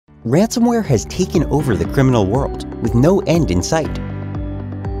Ransomware has taken over the criminal world with no end in sight.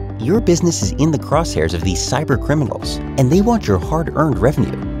 Your business is in the crosshairs of these cyber criminals, and they want your hard-earned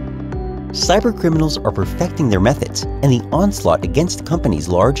revenue. Cyber criminals are perfecting their methods, and the onslaught against companies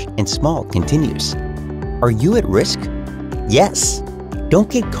large and small continues. Are you at risk? Yes!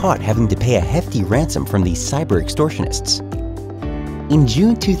 Don't get caught having to pay a hefty ransom from these cyber extortionists. In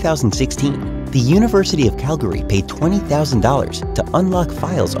June 2016, the University of Calgary paid $20,000 to unlock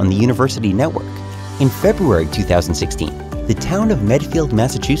files on the university network. In February 2016, the town of Medfield,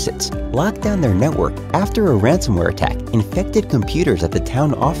 Massachusetts locked down their network after a ransomware attack infected computers at the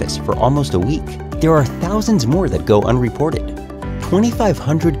town office for almost a week. There are thousands more that go unreported.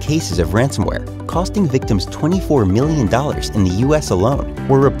 2,500 cases of ransomware, costing victims $24 million in the US alone,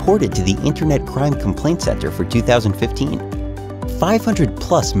 were reported to the Internet Crime Complaint Center for 2015. 500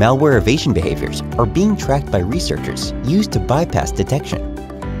 plus malware evasion behaviors are being tracked by researchers used to bypass detection.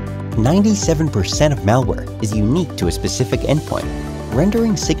 97% of malware is unique to a specific endpoint,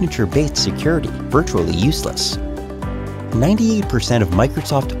 rendering signature-based security virtually useless. 98% of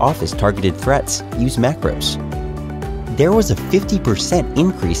Microsoft Office targeted threats use macros. There was a 50%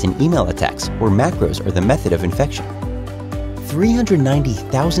 increase in email attacks where macros are the method of infection.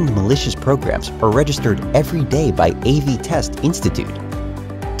 390,000 malicious programs are registered every day by AV Test Institute.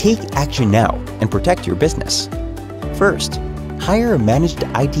 Take action now and protect your business. First, hire a managed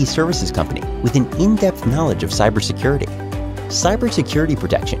IT services company with an in-depth knowledge of cybersecurity. Cybersecurity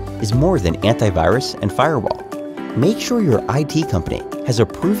protection is more than antivirus and firewall. Make sure your IT company has a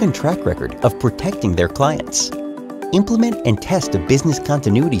proven track record of protecting their clients. Implement and test a business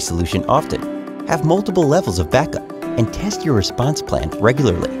continuity solution often. Have multiple levels of backup and test your response plan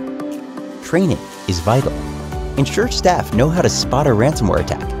regularly. Training is vital. Ensure staff know how to spot a ransomware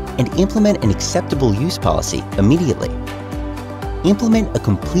attack and implement an acceptable use policy immediately. Implement a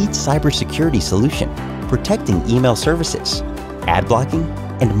complete cybersecurity solution, protecting email services, ad blocking,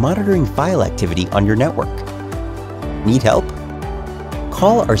 and monitoring file activity on your network. Need help?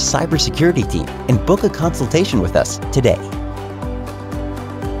 Call our cybersecurity team and book a consultation with us today.